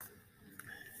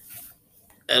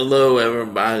Hello,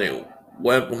 everybody.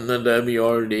 Welcome to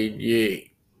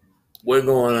WRDG. We're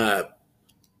going to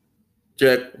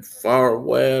check for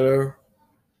weather,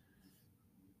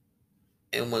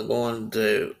 and we're going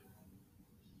to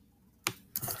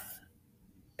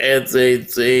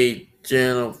SAC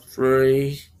Channel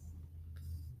 3,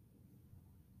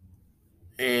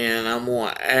 and I'm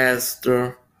going to ask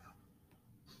her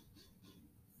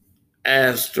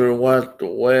what the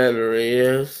weather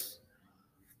is,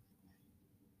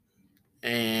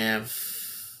 and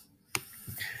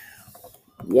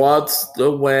what's the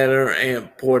weather in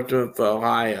Portsmouth,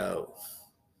 Ohio.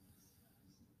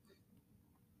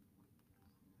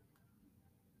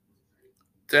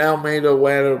 Tell me the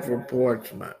weather for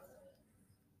Portsmouth.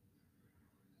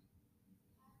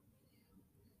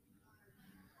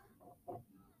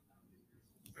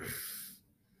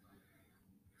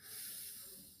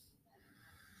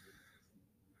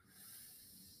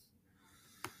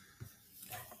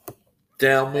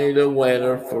 Tell me the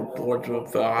weather for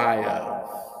Portsmouth, Ohio.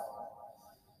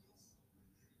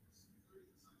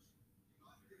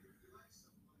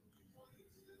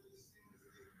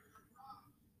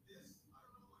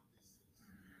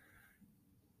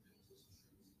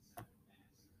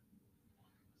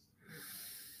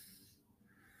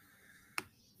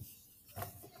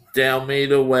 Tell me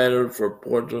the weather for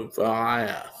Portsmouth,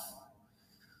 Ohio.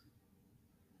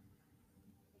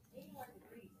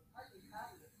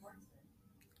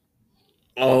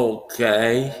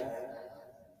 Okay.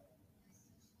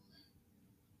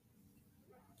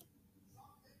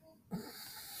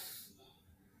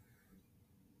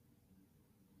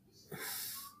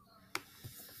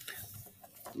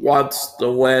 What's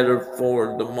the weather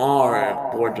for tomorrow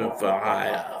in Portsmouth,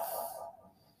 Ohio?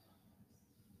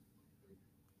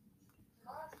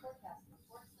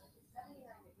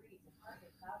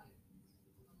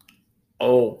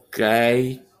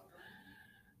 Okay.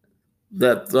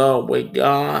 That's all we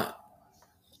got.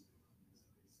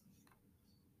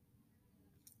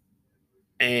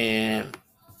 And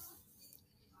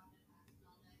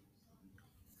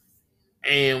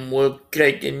we're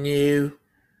taking you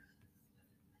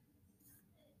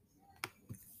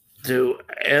to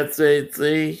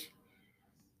SAC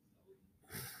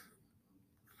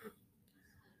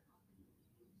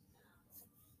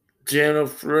Channel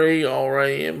 3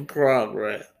 already in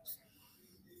progress.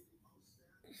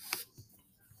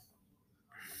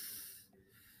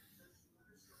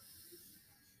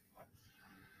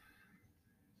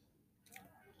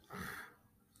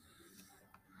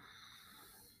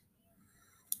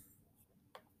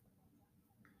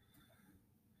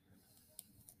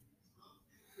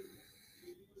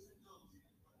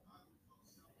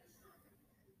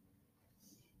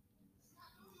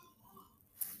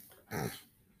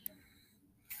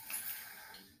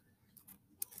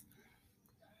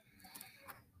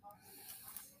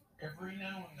 Every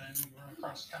now and then you run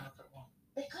across counterfeit one.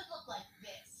 They could look like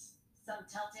this. Some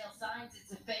telltale signs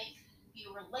it's a fake.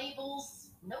 Fewer labels,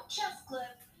 no chest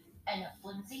clip, and a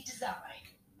flimsy design.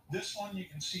 This one you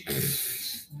can see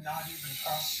it's not even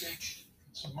cross-stitched.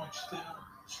 It's a much thinner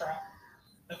strap.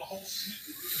 And the whole seat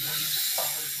weighs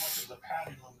probably as much as the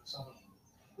padding on this other one.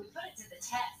 We put it to the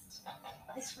test.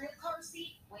 This real car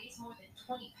seat weighs more than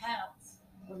 20 pounds.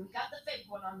 When we got the fake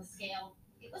one on the scale,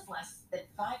 it was less than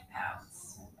 5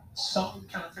 pounds. Some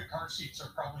counterfeit car seats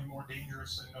are probably more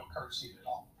dangerous than no car seat at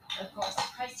all. Of course, the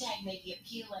price tag may be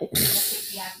appealing, but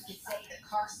safety advocates say the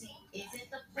car seat isn't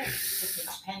the place to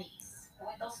pinch pennies.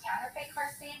 With those counterfeit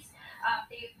car seats,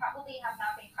 they probably have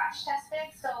not been crash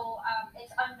tested, so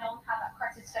it's unknown how that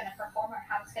car seat's going to perform or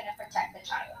how it's going to protect the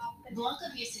child.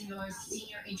 Blanca Villasenor is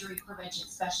senior injury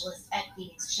prevention specialist at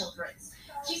Phoenix Children's.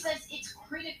 She says it's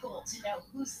critical to know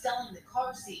who's selling the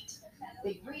car seat.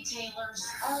 Big retailers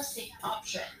are a safe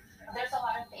option. There's a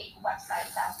lot of fake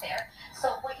websites out there.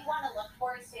 So what you want to look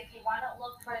for is if you want to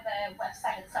look for the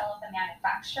website itself, the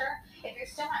manufacturer. If you're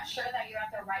still not sure that you're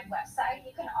at the right website,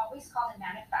 you can always call the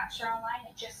manufacturer online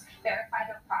and just verify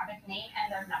their product name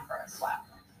and their number as well.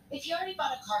 If you already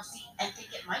bought a car seat and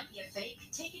think it might be a fake,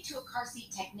 take it to a car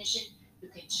seat technician who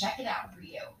can check it out for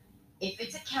you. If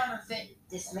it's a counterfeit,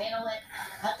 dismantle it,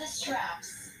 cut the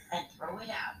straps, and throw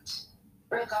it out.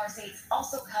 Real car seats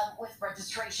also come with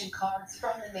registration cards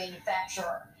from the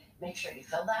manufacturer. Make sure you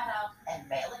fill that out and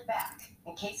mail it back.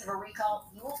 In case of a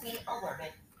recall, you will be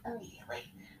alerted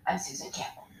immediately. I'm Susan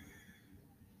Campbell.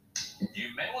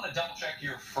 You may want to double check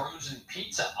your frozen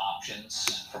pizza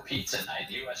options for pizza night.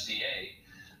 The USDA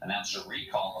announced a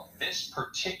recall of this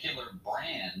particular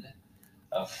brand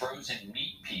of frozen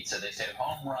meat pizza. They said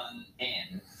Home Run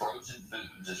Inn Frozen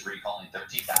Foods is recalling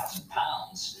 13,000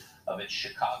 pounds of its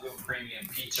Chicago Premium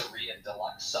Pizzeria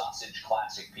Deluxe sausage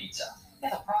classic pizza. Yeah,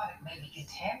 the product may be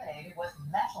contaminated with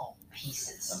metal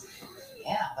pieces.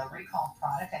 Yeah, the recalled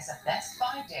product has a Best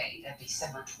Buy date of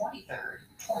December 23rd,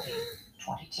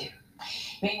 2022.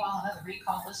 Meanwhile, another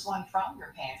recall, this one from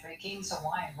your pantry. King's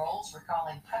Hawaiian Rolls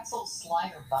recalling pretzel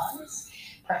slider buns,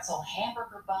 pretzel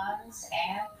hamburger buns,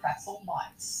 and pretzel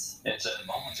bites. It's a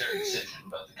voluntary decision,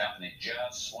 but the company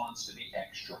just wants to be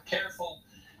extra careful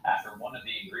after one of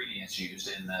the ingredients used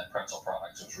in the pretzel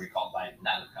products was recalled by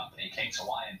another company, King's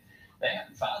Hawaiian. They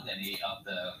haven't found any of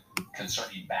the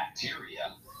concerning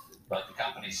bacteria, but the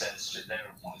company says they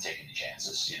don't want to take any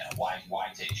chances. You know, why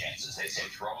take chances? They say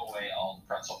throw away all the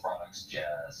pretzel products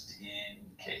just in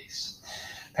case.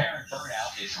 Parent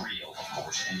burnout is real, of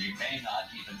course, and you may not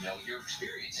even know you're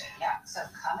experiencing it. Yeah, so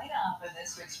coming up in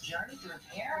this week's Journey Through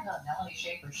Parenthood, Melanie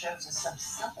Schaefer shows us some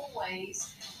simple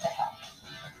ways to help.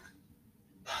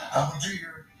 I'm a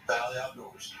junior Valley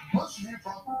Outdoors. What's your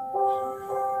problem?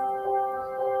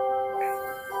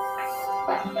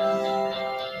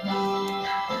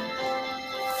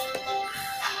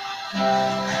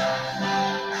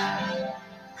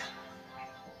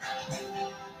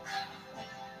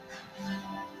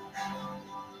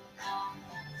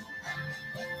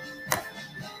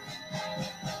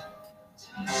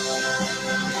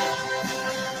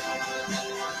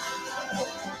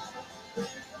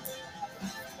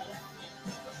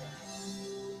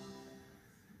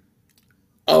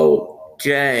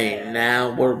 Okay,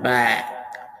 now we're back.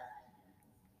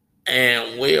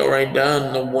 And we already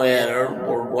done the weather.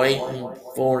 We're waiting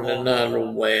for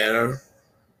another weather.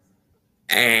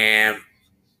 And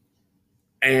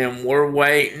we're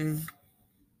waiting.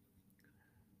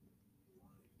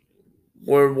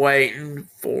 We're waiting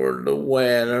for the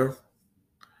weather.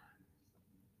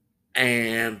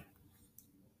 And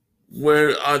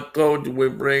I told you we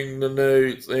bring the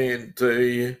news in to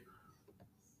you.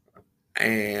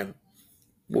 And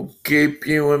we'll keep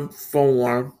you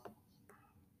informed.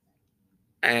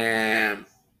 And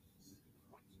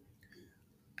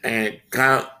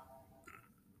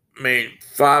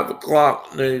 5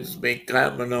 o'clock news be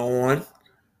coming on.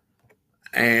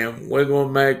 And we're going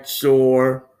to make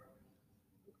sure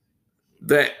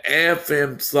the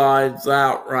FM side's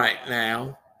out right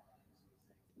now.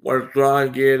 We're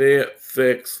trying to get it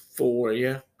fixed for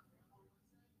you.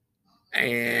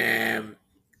 And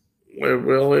we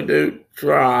really do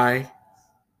try.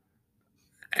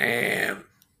 And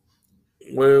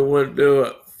we will do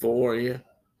it for you.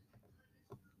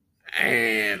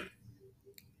 And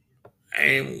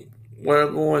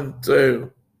we're going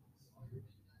to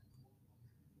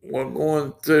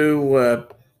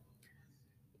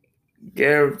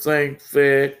get everything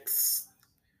fixed.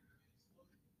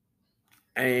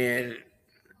 And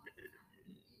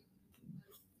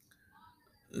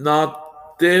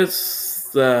not this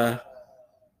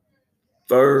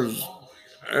Thursday.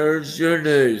 There's your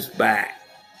news back.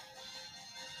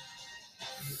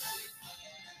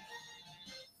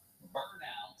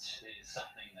 Burnout is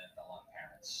something that a lot of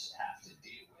parents have to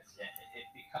deal with. It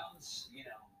becomes,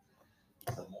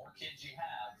 the more kids you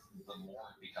have, the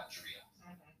more it becomes real.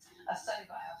 A study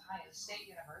by Ohio State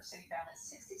University found that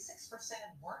 66%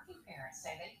 of working parents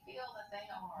say they feel that they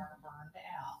are burned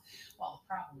out. While the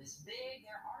problem is big,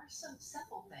 there are some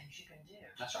simple things you can do.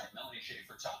 That's right. Melanie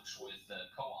Schaefer talks with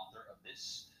the co-author of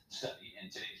this study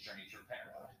in today's Journey Through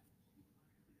Parenthood.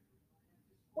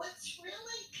 What's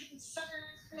really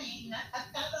concerning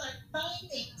about our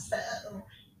findings, though,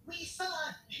 we saw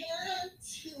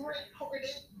parents who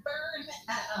reported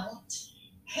burnout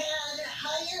had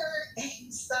higher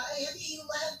anxiety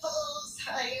levels,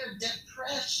 higher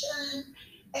depression,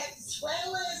 as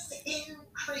well as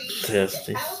increased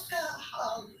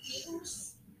alcohol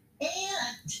use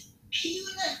and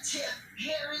punitive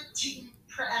parenting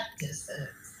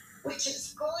practices, which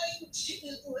is going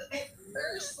to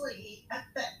adversely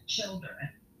affect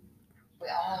children. We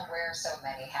all wear so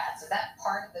many hats. Is that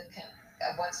part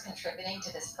of what's contributing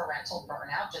to this parental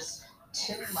burnout? Just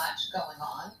too much going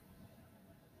on?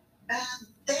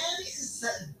 That is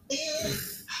a big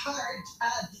part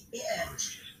of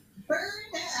it.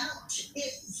 Burnout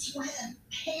is when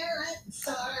parents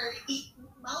are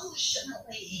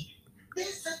emotionally,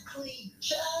 physically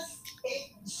just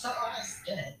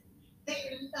exhausted.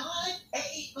 They're not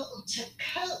able to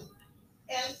cope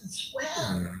as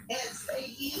well as they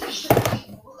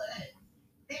usually would.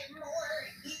 They're more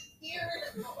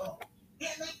irritable.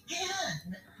 And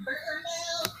again,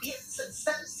 burnout is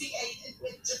associated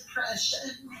with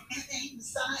depression and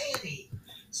anxiety.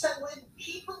 So when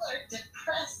people are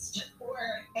depressed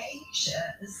or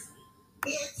anxious,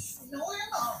 it's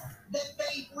normal that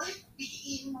they would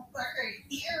be more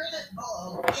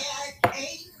irritable, get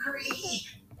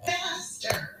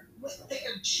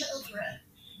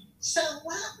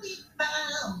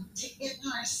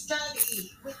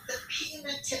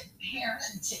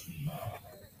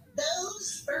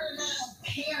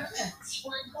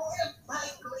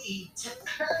ability to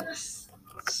curse,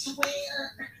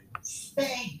 swear,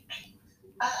 spank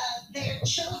their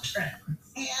children.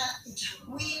 And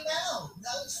we know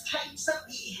those types of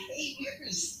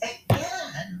behaviors,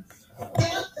 again,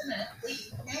 definitely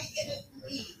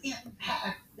negatively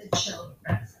impact the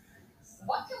children.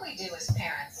 What can we do as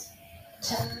parents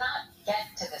to not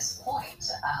get to this point?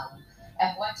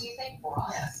 And what do you think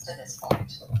brought us to this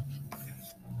point?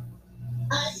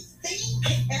 I think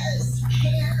as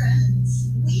parents,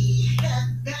 we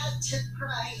have got to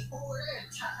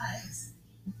prioritize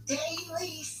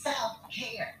daily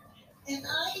self-care. And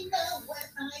I know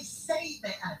when I say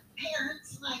that,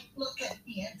 parents might look at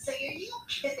me and say, "Are you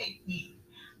kidding me?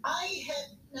 I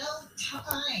have no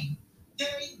time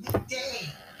during the day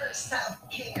for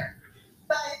self-care."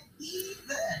 But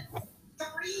even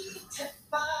 3 to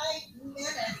 5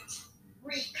 minute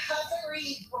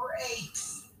recovery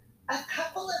breaks a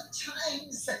couple of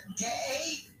times a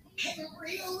day can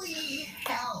really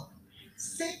help.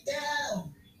 Sit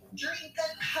down, drink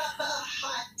a cup of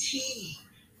hot tea,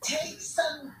 take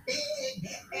some big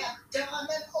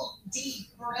abdominal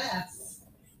deep breaths,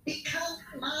 become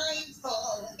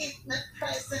mindful in the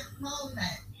present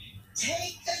moment.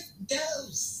 Take a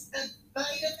dose of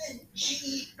vitamin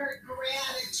G for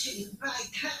gratitude by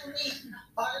counting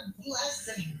our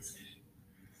blessings.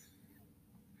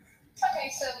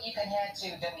 Okay, so you can head to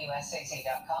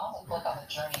WSAZ.com and click on the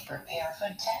Journey Through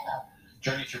Parenthood tab.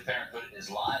 Journey Through Parenthood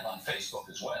is live on Facebook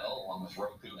as well, along with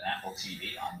Roku and Apple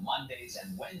TV on Mondays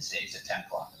and Wednesdays at 10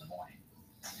 o'clock in the morning.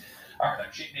 All right,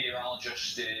 our chief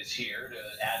meteorologist is here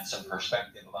to add some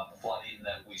perspective about the flooding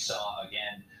that we saw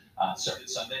again. Started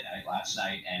Sunday night, last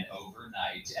night, and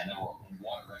overnight, and there were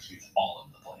water rescues all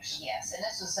over the place. Yes, and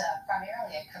this was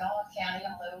primarily in Kanawha County,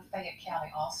 although Fayette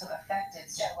County also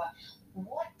affected. So,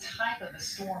 what type of a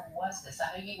storm was this?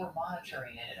 I know you were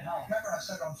monitoring it at home. Remember I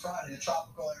said on Friday the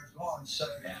tropical air is gone, so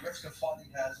the risk of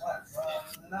flooding has left. Well,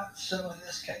 not so in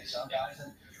this case, guys.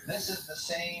 And this is the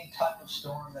same type of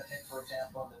storm that hit, for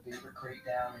example, the Beaver Creek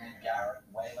down in Garrett,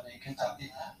 Wayland, in Kentucky,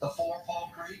 the Four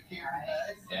Paw Creek here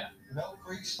today, Mill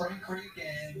Creek, Spring Creek,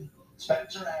 in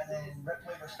Spencer and in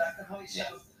Ripley, respectively. So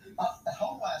at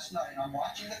home last night, I'm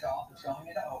watching the golf. It's going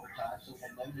into overtime, so we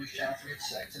had no news channel 3 at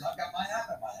 6, and I've got my app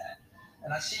in my hand.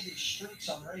 And I see these streaks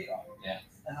on radar.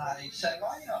 And I say,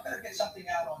 well, I better get something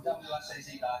out on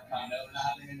WSAZ.com. They're not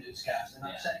having a newscast. And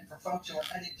I'm saying for folks who are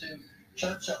heading to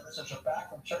church services or back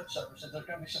from church services, there's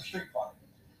going to be some street flooding.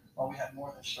 Well, we had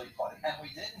more than street flooding. And we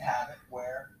didn't have it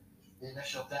where the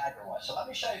initial dagger was. So let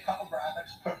me show you a couple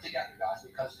graphics, put it together, guys,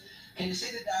 because can you see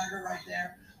the dagger right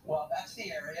there? Well, that's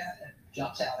the area that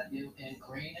jumps out at you in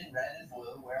green and red and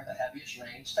blue where the heaviest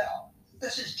rains fell.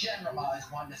 This is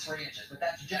generalized 1 to 3 inches, but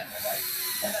that's general, right?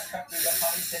 And that cut through the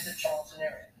Huntington to Charleston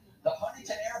area. The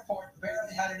Huntington airport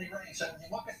barely had any rain, so when you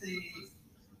look at the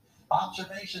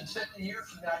observations 50 years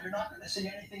from now, you're not going to see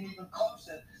anything even close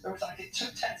to. There was like a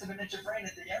 2/10 of an inch of rain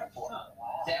at the airport.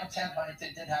 Downtown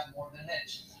Huntington did have more than an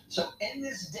inch. So in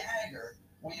this dagger,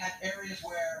 we had areas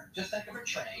where, just think of a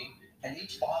train, and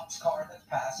each boxcar that's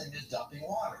passing is dumping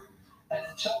water. And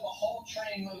until the whole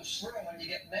train moves through, and you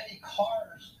get many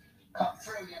cars come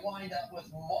through, you wind up with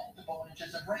multiple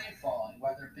inches of rain falling,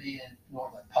 whether it be in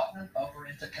northern Putnam over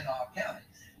into Kanawha County.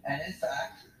 And in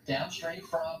fact, downstream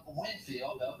from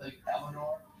Winfield, though the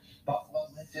Eleanor, Buffalo,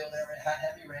 Winfield area had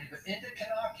heavy rain, but into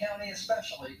Kanawha County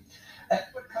especially,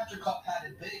 Edgewood Country Club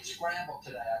had a big scramble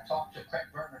today. I talked to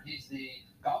Craig Berner, he's the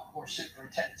golf course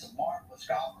superintendent. It's a marvelous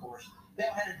golf course. They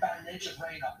had about an inch of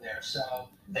rain up there, so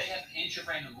they had an inch of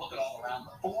rain and look at all around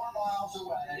them. 4 miles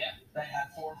away, they had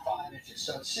 4 or 5 inches.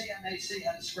 So CMAC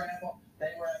had a scramble.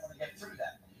 They were able to get through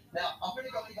that. Now, I'm going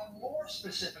to go even more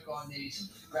specific on these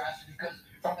graphs because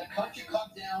from the country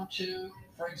club down to,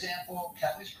 for example,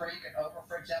 Kelly's Creek and over,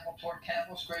 for example, toward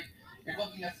Campbell's Creek, you're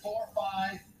looking at 4 or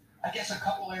 5, I guess a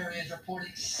couple areas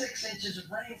reporting 6 inches of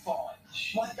rain falling.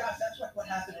 My gosh, that's what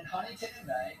happened in Huntington in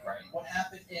May. Right. What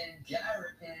happened in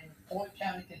Garrett in Floyd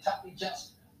County, Kentucky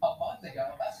just a month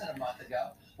ago, less than a month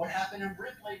ago. What happened in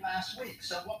Ripley last week.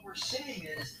 So what we're seeing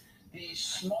is these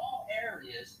small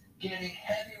areas getting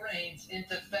heavy rains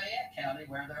into Fayette County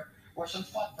where there were some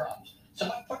flood problems. So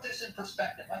let's put this in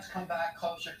perspective. Let's come back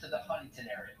closer to the Huntington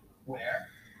area where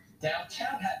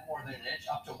downtown had more than an inch,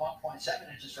 up to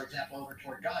 1.7 inches, for example, over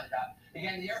toward Gandhi.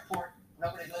 Again, the airport,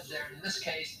 nobody lives there. In this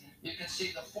case, you can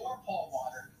see the four-pole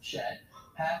watershed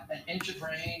had an inch of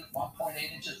rain,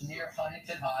 1.8 inches near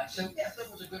Huntington High. So, yes, there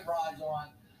was a good rise on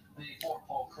the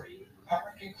Four-Pole Creek.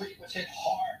 Hurricane Creek was hit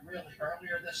hard, really,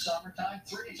 earlier this summertime.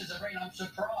 3 inches of rain. I'm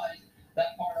surprised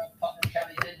that part of Putnam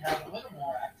County didn't have a little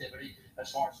more activity.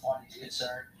 as far as flooding is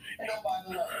concerned. And oh, by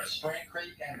the way, Spring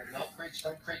Creek and the Mill Creek,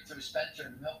 Spring Creek through Spencer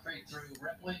and Mill Creek through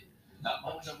Ripley, it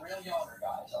was a real yawner,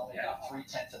 guys. Only got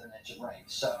 0.3 of an inch of rain.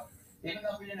 So even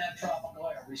though we didn't have tropical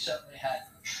air, we certainly had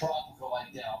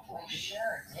tropical-like downpours. We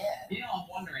sure did. You know, I'm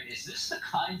wondering, is this the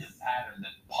kind of pattern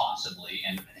that possibly,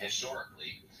 and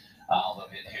historically, although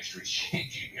history's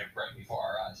changing here right before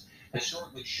our eyes,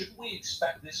 historically, should we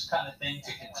expect this kind of thing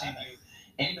to continue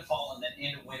into fall and then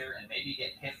into winter and maybe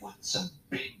get hit with some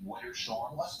big winter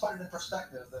storms? Let's put it in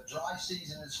perspective. The dry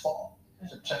season is fall.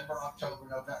 September, October,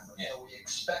 November. Yeah. So we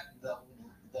expect the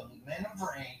min of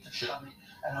rain to come in.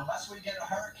 And unless we get a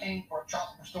hurricane or a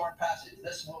tropical storm passage,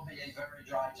 this will be a very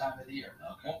dry time of the year.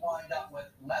 Okay. We'll wind up with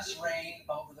less rain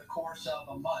over the course of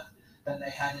a month than they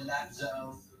had in that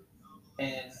zone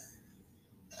in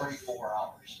 3-4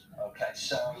 hours. Okay,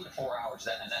 so 3 to 4 hours,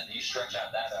 and then you stretch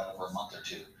out that out over a month or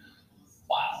two.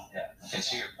 Wow. yeah. I can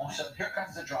see your point. So here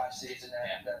comes the dry season,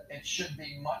 and it should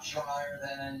be much drier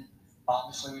than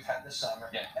obviously we've had this summer.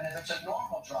 Yeah. And if it's a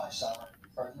normal dry summer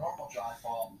or a normal dry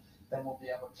fall, then we'll be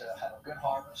able to have a good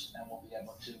harvest, and we'll be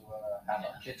able to have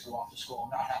our kids go off to school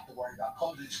and not have to worry about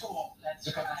closing school because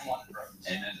of flooded roads.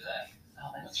 Amen to that.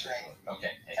 Oh, that's great.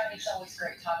 Okay. Hey, Tony, it's always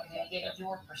great talking to you and getting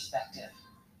your perspective.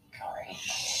 Corey.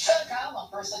 So, Kyle, I'm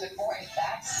first looking for a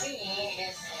vaccine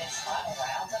is in its final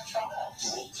rounds of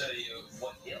trials. we'll tell you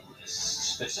what illness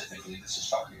specifically this is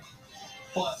targeting.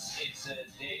 Plus, it's a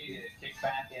day to kick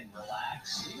back and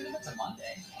relax, even if it's a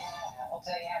Monday. Yeah, we'll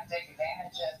tell you how to take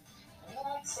advantage of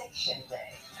Relaxation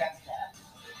Day. Got that?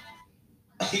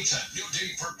 It's a new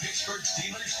day for Pittsburgh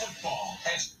Steelers football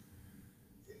as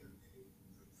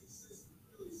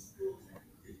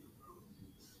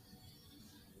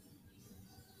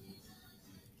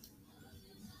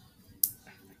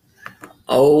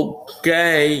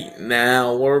Okay,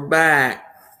 now we're back.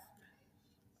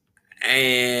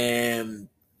 And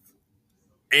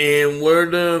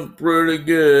we're doing pretty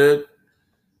good.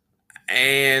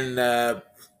 And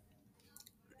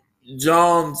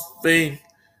John's thing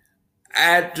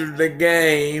after the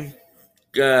game,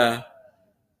 they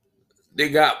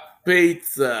got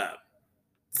pizza,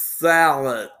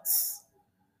 salads,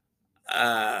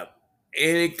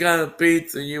 any kind of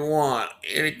pizza you want,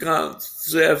 any kind of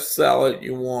chef salad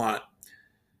you want.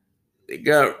 They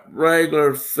got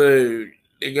regular food.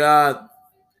 They got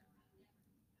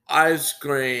ice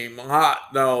cream,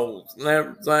 hot dogs, and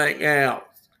everything else.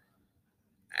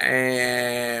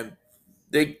 And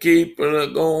they keep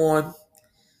it going.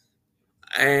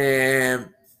 And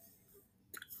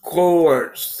of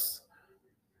course,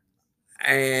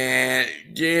 and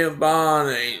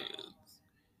Giovanni,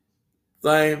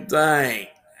 same thing.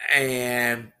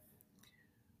 And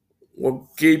we'll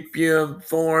keep you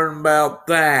informed about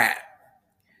that.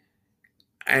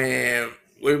 And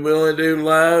we really do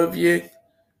love you.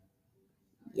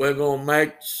 We're going to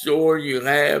make sure you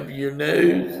have your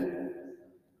news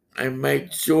and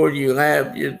make sure you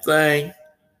have your thing.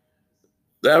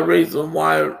 The reason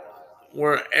why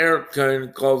we're air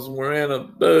conditioned because we're in a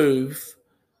booth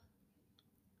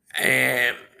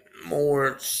and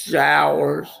more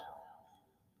showers.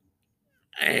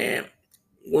 And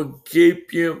we'll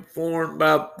keep you informed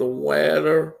about the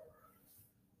weather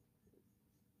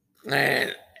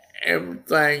and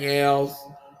everything else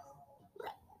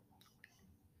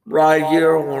right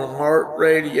here on Heart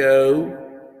Radio,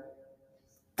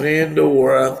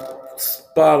 Pandora,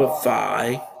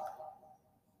 Spotify,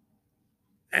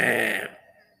 and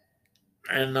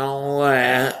all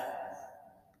that.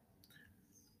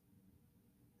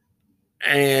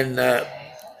 And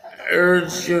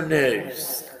here's your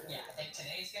news. Yeah, I think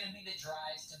today's going to be the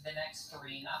dries to the next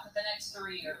 3. Not that the next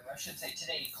 3, or I should say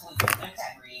today including the next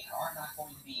 3, are not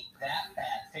going to be that bad.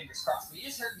 Fingers crossed. We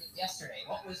just heard it yesterday.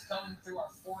 What was going through our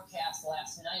forecast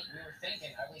last night, we were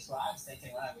thinking, or at least what I was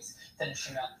thinking when I was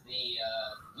finishing up the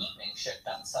evening shift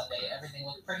on Sunday, everything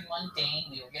looked pretty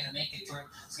mundane. We were going to make it through.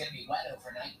 It was going to be wet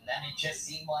overnight, and then it just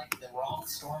seemed like the wrong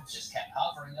storms just kept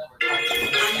hovering over.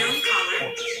 Unknown caller.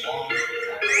 For just longer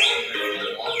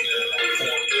and longer.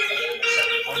 4 a.m. or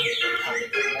 7 a.m.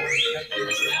 coming for more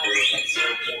ridiculous now. Things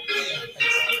are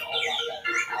a whole lot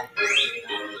better out there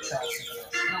in Charleston,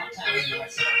 not counting the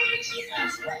rest of our region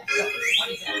as well. So, what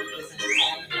exactly is this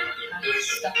all kind of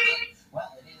stuck in?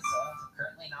 Well, it is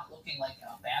currently not looking like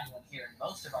a bad one here in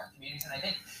most of our communities. And I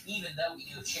think even though we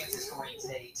do have chances for rain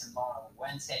today, tomorrow, and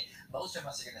Wednesday, most of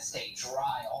us are going to stay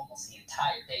dry almost the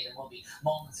entire day. There will be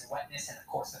moments of wetness, and of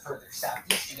course, the further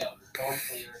southeast you go, the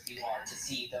likelier you are to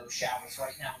see those showers.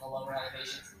 Right now in the lower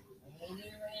elevations, maybe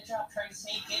a raindrop trying to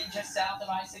sneak in just south of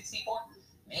I-64.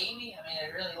 Maybe. I mean,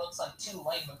 it really looks like too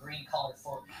light of a green color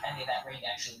for any of that rain to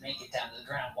actually make it down to the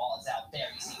ground while it's out there.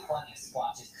 You see plenty of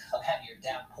splotches of heavier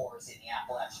downpours in the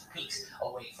Appalachian Peaks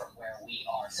away from where we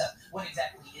are. So what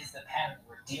exactly is the pattern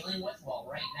we're dealing with? Well,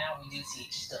 right now we do see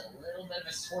just a little bit of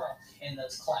a swirl in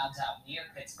those clouds out near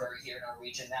Pittsburgh here in our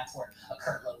region. That's where a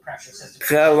current low pressure system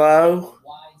Hello?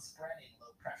 widespreading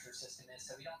low pressure system is.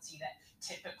 So we don't see that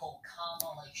typical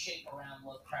comma-like shape around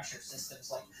low pressure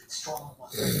systems like strong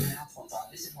ones or pronounced ones are.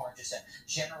 This is more just a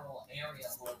general area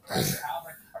of low pressure.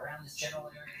 However, around this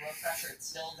general area of low pressure, it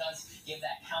still does give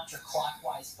that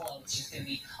counterclockwise flow, which is going to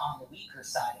be on the weaker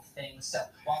side of things. So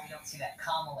while we don't see that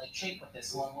comma-like shape with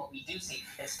this low, what we do see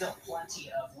is still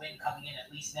plenty of wind coming in,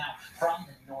 at least now, from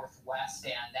the northwest,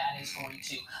 and that is going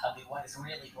to be what is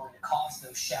really going to cause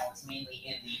those showers, mainly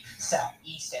in the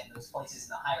southeast and those places in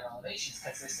the higher elevations,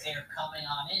 because this air coming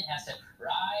on in has to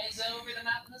rise over the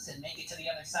mountains and make it to the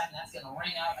other side, and that's going to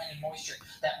wring out any moisture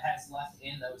that has left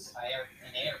in those air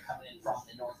coming in from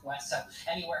the northwest. So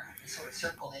anywhere sort of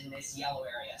circled in this yellow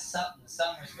area, Sutton,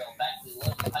 Summersville, Beckley,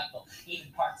 Logan, Pikeville,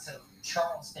 even parts of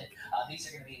Charleston, these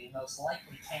are going to be the most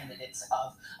likely candidates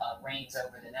of rains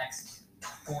over the next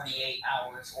 48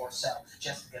 hours or so,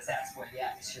 just because that's where the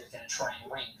atmosphere is going to try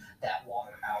and wring that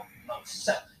water out most.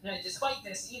 So, despite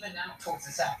this, even now towards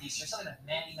the southeast, you're still going to have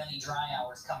many, many dry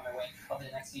hours coming our way over the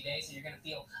next few days, and you're going to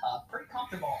feel pretty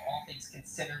comfortable, all things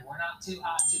considered. We're not too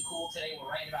hot, too cool today. We're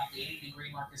right about the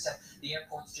 80-degree marker, so the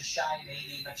airport's just shy of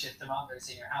 80, but your thermometers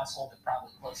in your household are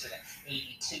probably closer to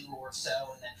 82 or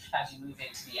so, and then as you move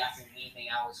into the afternoon, evening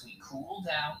hours, we cool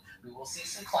down. We will see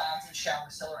some clouds and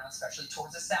showers still around, especially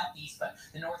towards the southeast, but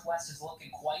the northwest is looking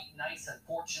quite nice.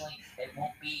 Unfortunately, it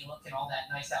won't be looking all that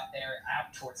nice out there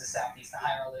out towards the southeast. The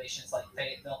higher elevations like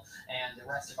Fayetteville and the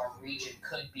rest of our region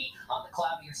could be on the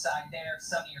cloudier side there,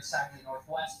 sunnier side of the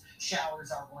northwest.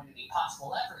 Showers are going to be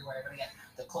possible everywhere, but again,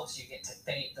 the closer you get to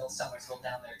Fayetteville, Summersville,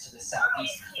 down there to the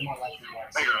southeast, the more likely you are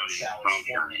to see showers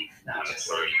forming, not just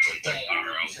today.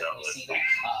 You certainly see that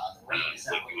the rain is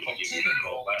not going to play too big a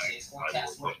role in today's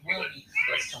forecast. What will be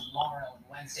is tomorrow and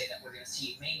Wednesday that we're going to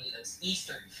see mainly those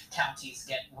eastern counties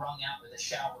get wrung out with a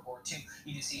shower or two.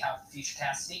 You can see how the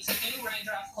Futurecast sneaks a few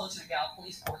raindrops closer to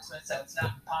Gallipoli, Portsmouth, so it's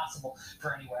not impossible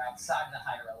for anywhere outside of the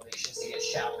higher elevations to get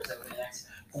showers over the next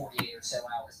 48 or so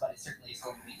hours, but it certainly is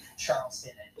going to be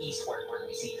Charleston and eastward where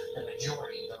we see the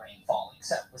majority of the rain falling.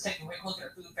 So let's take a quick look at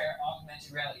our food fair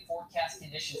augmented reality forecast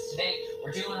conditions today.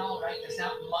 We're doing all right. There's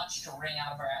not much to wring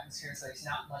out of our atmosphere, so there's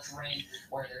not much rain.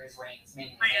 Where there is rain, it's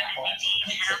mainly the Appalachian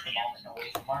Peaks at the moment,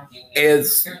 away from our viewing.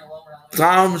 Is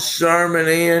Tom Sherman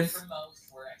in? For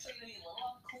most, we're actually going to be a little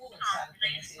on the cooler side of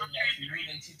things as we move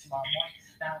into tomorrow morning.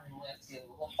 Now we're going to have to get a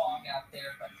little fog out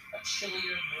there, but a chillier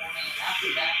morning.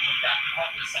 After that, we're back to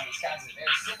partly sunny skies. A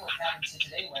very similar pattern to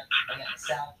today, where again the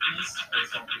southeast is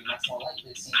going to be much more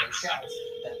likely to see those showers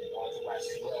than the northwest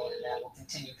will, and that will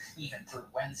continue even through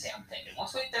Wednesday. I'm thinking.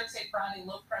 Once we hit Thursday, Friday,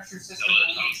 low pressure system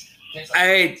release.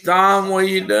 Hey Tom, what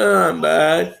you doing,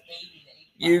 bud?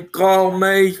 You call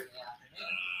me?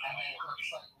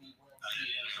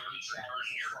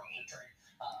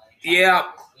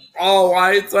 Yep. Oh,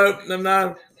 it's opening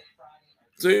up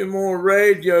 2 more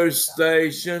radio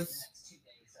stations.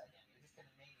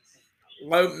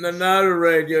 Open another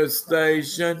radio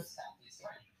station.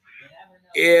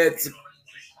 It's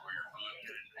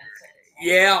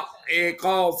it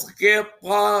calls Hip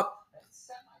Hop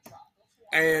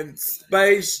and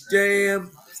Space Jam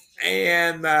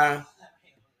and Up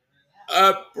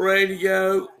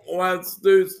Radio. Let's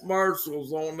do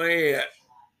commercials on it.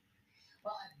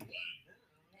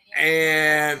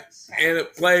 And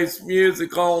it plays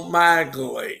music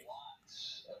automatically.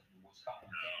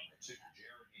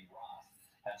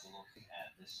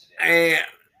 And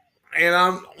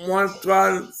I want to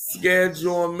try to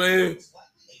schedule a meeting,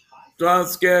 try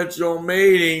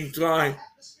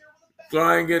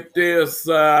and get this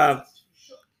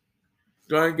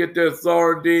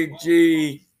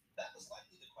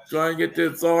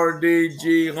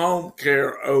RDG home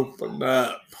care opened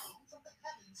up.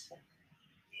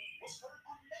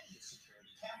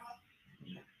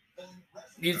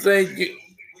 You think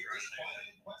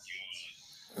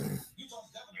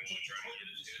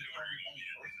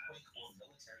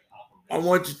I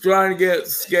want you trying to get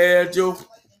scheduled?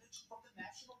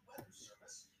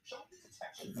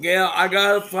 Yeah, I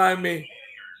gotta find me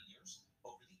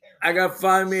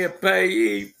a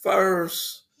payee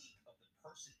first.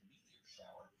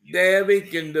 Debbie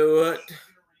can do it.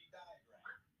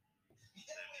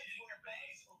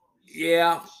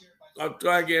 Yeah, I'll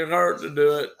try to get her to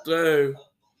do it too.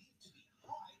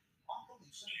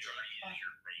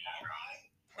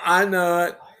 I know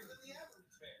it.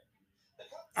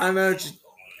 I know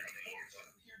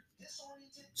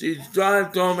she's trying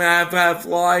to tell me I have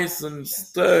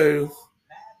license too.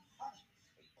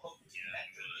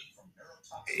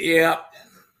 Yep.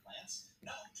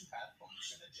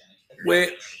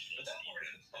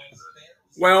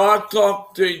 Well, I'll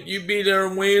talk to you. You be there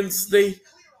Wednesday?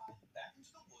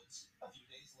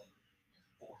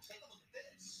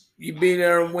 You be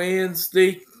there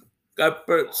Wednesday? Got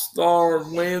put star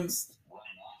Wednesday?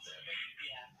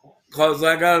 Because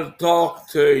I got to talk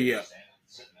to you.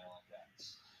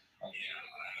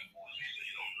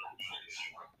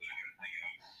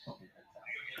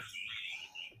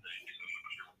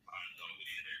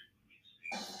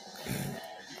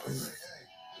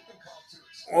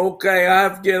 Okay, I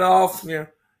have to get off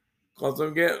here because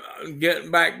I'm getting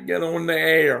back, get on the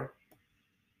air.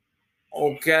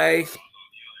 Okay.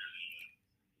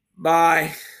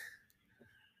 Bye.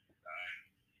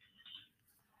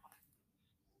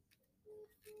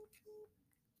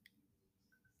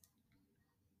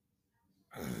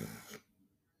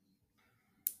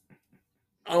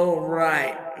 All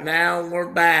right, now we're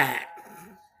back.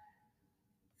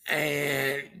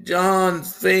 And John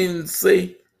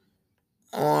Fincy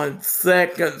on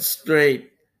 2nd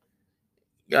Street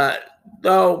got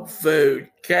dog food,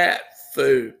 cat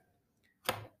food,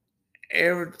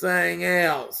 everything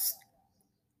else.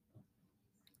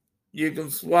 You can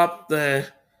swap the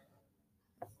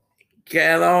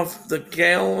cat off the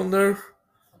calendar.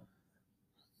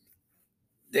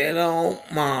 They don't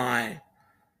mind.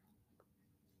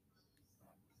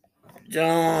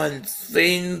 John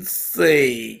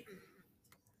Fincy.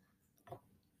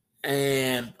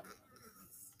 And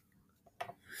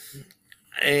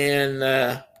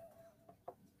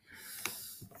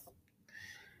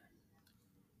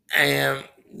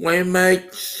we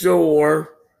make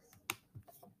sure,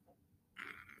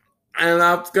 and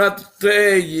I've got to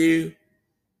tell you,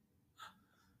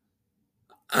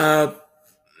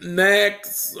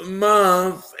 next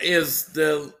month is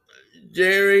the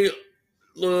Jerry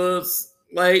Lewis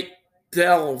Late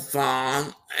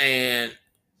Telethon, and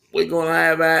we're going to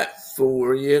have that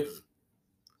for you.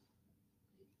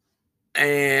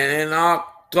 And in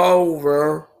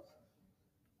October,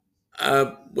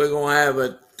 we're going to have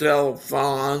a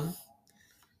telethon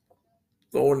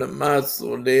for the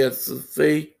muscle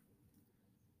dystrophy.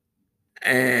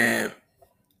 And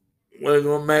we're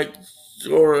going to make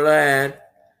sure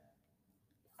that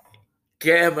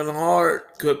Kevin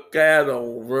Hart took that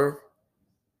over.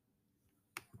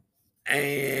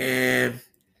 And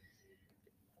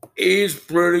he's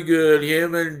pretty good.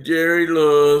 Him and Jerry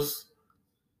Lewis,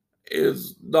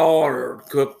 his daughter,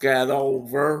 took that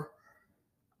over.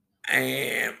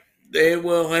 And they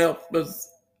will help us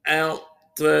out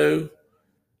too.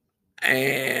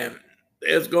 And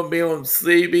it's going to be on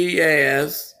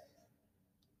CBS.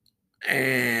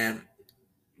 And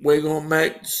we're going to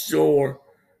make sure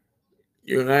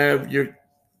you have your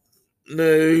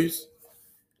news.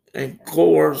 And of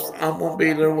course, I'm going to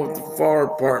be there with the fire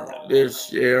department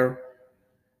this year,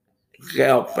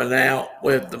 helping out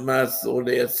with the muscle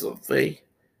dystrophy.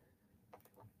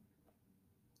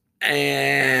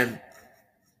 And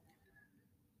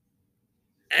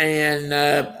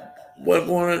we're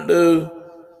going to do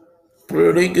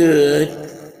pretty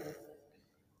good.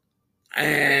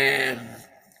 And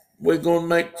we're going to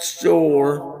make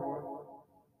sure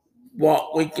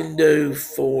what we can do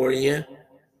for you.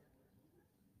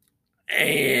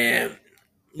 And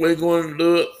we're going to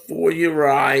do it for you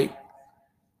right.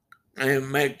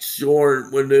 And make sure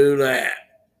we do that.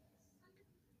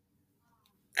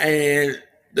 And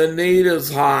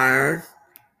Danita's hired.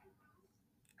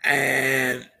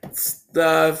 And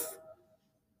stuff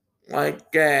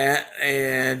like that.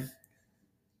 And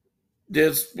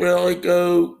just really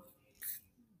go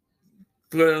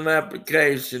put an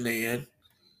application in.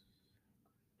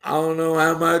 I don't know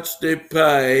how much they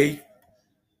pay.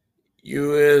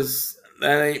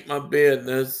 That ain't my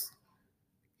business.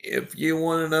 If you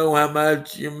want to know how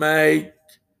much you make,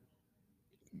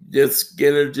 just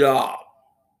get a job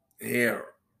here.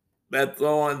 That's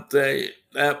all I'm telling you.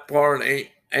 That part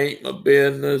ain't my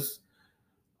business.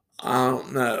 I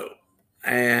don't know.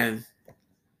 And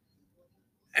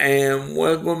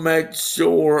we're going to make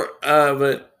sure of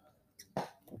it.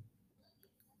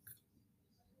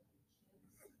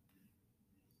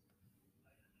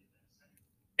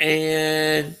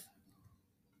 And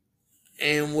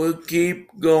we'll keep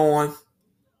going.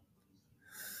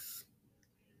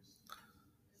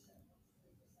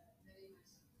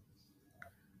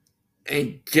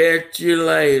 And catch you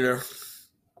later.